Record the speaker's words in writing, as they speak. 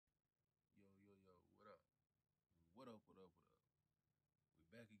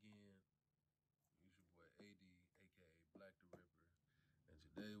back again. It's your boy AD, aka Black the Ripper. And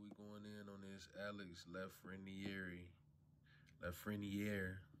today we going in on this Alexis Lafreniere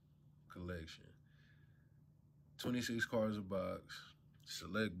collection. 26 cards a box.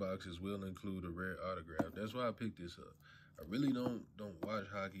 Select boxes will include a rare autograph. That's why I picked this up. I really don't watch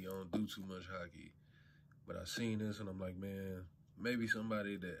hockey. I don't do too much hockey. But I seen this and I'm like, man, maybe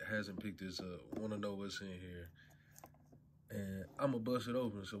somebody that hasn't picked this up want to know what's in here. And I'm going to bust it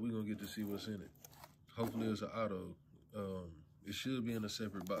open, so we're going to get to see what's in it. Hopefully it's an auto. It should be in a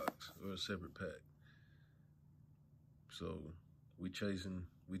separate box or a separate pack. So we chasing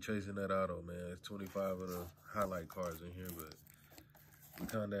that auto, man. It's 25 of the highlight cards in here, but we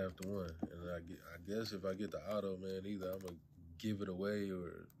kind of after one. And I guess if I get the auto, man, either I'm going to give it away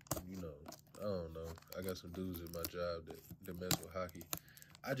or, I don't know. I got some dudes at my job that mess with hockey.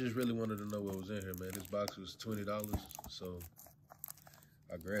 I just really wanted to know what was in here, man. This box was $20, so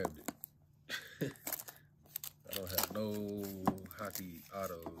I grabbed it. I don't have no hockey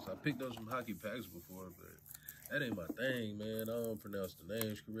autos. I picked up some hockey packs before, but that ain't my thing, man. I don't pronounce the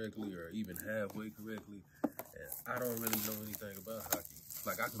names correctly or even halfway correctly. And I don't really know anything about hockey.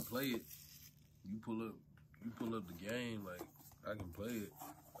 Like, I can play it. You pull up the game, like, I can play it.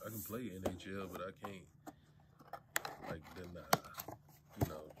 I can play NHL, but I can't, like,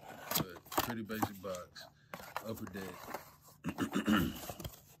 but pretty basic box, upper deck. What's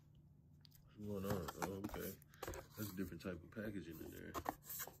going on? Oh, okay. That's a different type of packaging in there.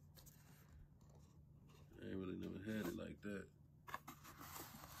 I ain't really never had it like that.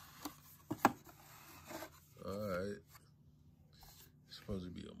 All right. It's supposed to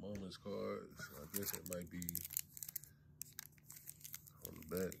be a moments card, so I guess it might be on the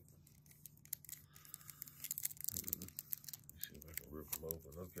back. Let me see if I can rip them open.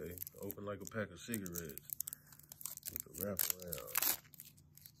 Okay, open like a pack of cigarettes with the wrap around.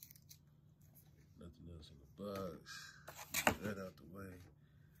 Nothing else in the box. Get that out the way.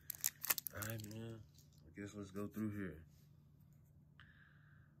 All right, man. I guess let's go through here.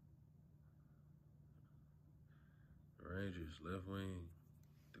 The Rangers, left wing,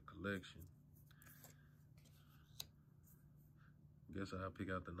 the collection. Guess I'll pick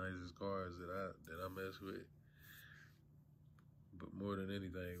out the nicest cards that I mess with. But more than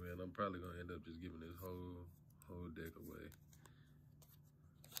anything, man, I'm probably gonna end up just giving this whole deck away.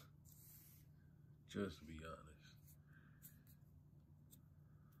 Just to be honest.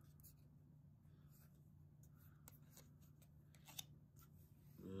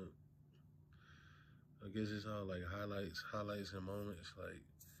 Yeah. I guess it's all like highlights and moments, like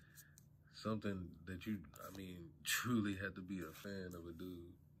something that truly had to be a fan of a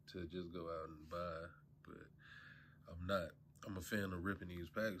dude to just go out and buy. But I'm not. I'm a fan of ripping these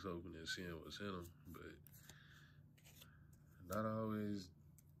packs open and seeing what's in them, but not always,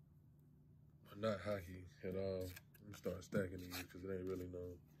 not hockey at all. I'm gonna start stacking these because it ain't really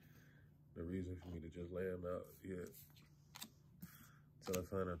the reason for me to just lay them out yet. Until I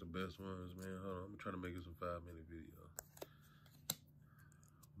find out the best ones, man. Hold on, I'm trying to make it some 5-minute video.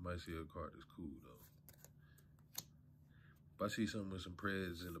 Might see a card that's cool though. If I see something with some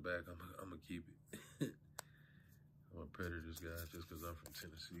Preds in the back, I'm gonna keep it. I'm a Predators guy just because I'm from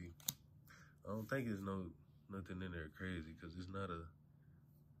Tennessee. I don't think there's nothing in there crazy because it's no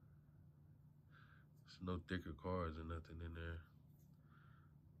thicker cards or nothing in there.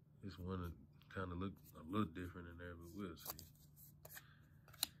 This one that kind of look a little different in there, but we'll see.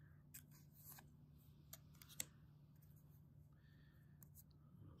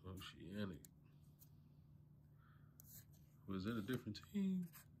 Oceanic. Was that a different team?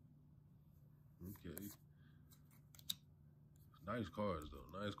 Okay. Nice cards though,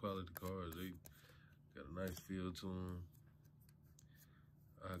 nice quality cards. They got a nice feel to them.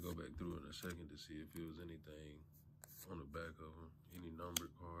 I'll go back through in a second to see if there was anything on the back of them, any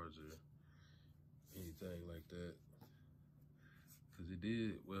numbered cards or anything like that. Cause it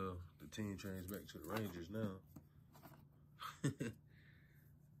did, well, the team changed back to the Rangers now. Yeah,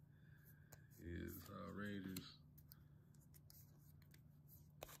 it's all Rangers.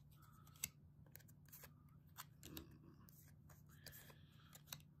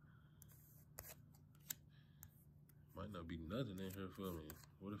 Might not be nothing in here for me.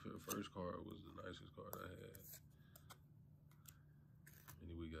 What if the first card was the nicest card I had? How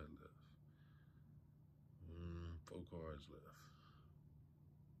many we got left? 4 cards left.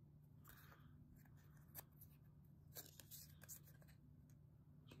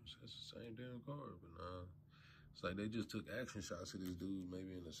 That's the same damn card, but nah. It's like they just took action shots of this dude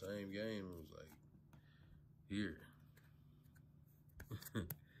maybe in the same game. It was like, here.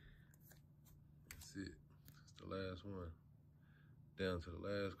 That's it. That's the last one. Down to the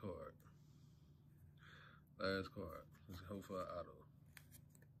last card. Last card. Let's hope for an auto.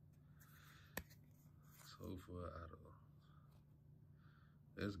 Let's hope for an auto.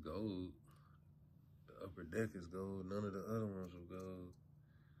 That's gold. The upper deck is gold. None of the other ones are gold.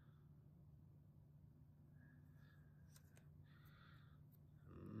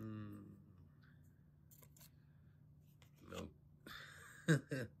 Nope.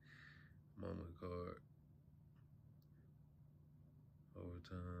 Moment card.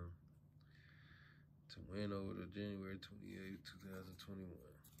 Overtime. To win over the January 28th, 2021.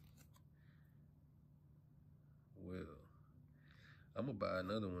 Well, I'm going to buy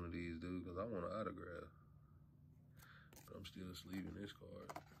another one of these, dude, because I want an autograph. But I'm still sleeving this card,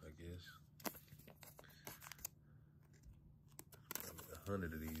 I guess.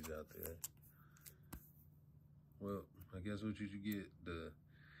 Probably 100 of these out there. Well, I guess what you should get, the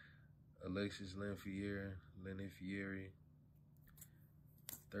Alexis Lafreniere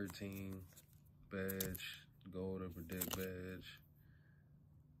 13 badge, gold upper deck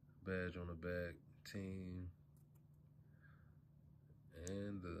badge on the back, team,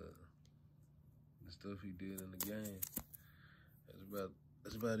 and the stuff he did in the game.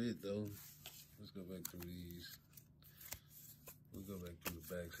 That's about it though. Let's go back through these. We'll go back through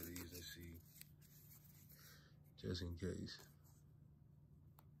the backs of these and see, just in case.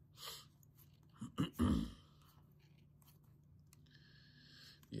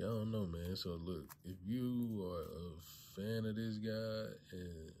 Yeah, I don't know, man. So look, if you are a fan of this guy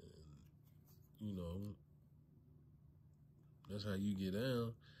and, you know, that's how you get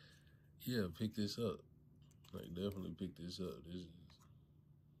down, yeah, pick this up. Like, definitely pick this up.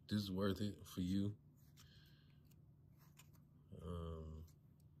 This is worth it for you.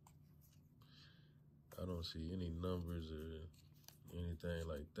 I don't see any numbers or anything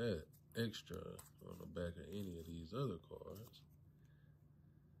like that extra on the back of any of these other cards.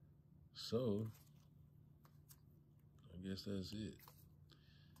 So, I guess that's it.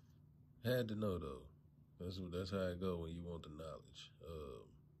 Had to know though. That's how it go when you want the knowledge.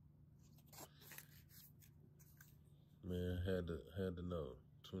 Man, had to know.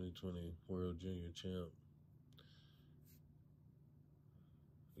 2020 World Junior Champ.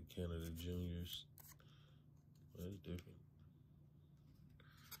 The Canada Juniors. That's different.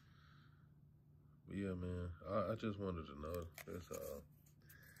 But yeah, man, I just wanted to know. That's all.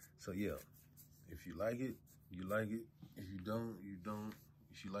 So yeah, if you like it, you like it. If you don't, you don't.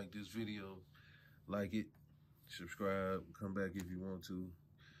 If you like this video, like it, subscribe, come back if you want to.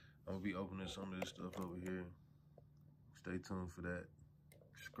 I'm gonna be opening some of this stuff over here. Stay tuned for that.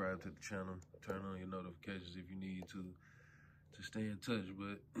 Subscribe to the channel. Turn on your notifications if you need to stay in touch.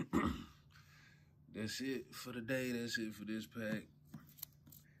 But that's it for the day. That's it for this pack.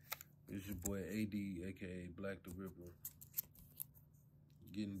 It's your boy AD, aka Black the Ripper.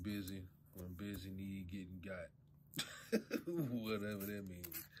 Getting busy. When busy need getting got. Whatever that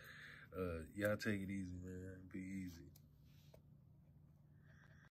means. Y'all take it easy, man.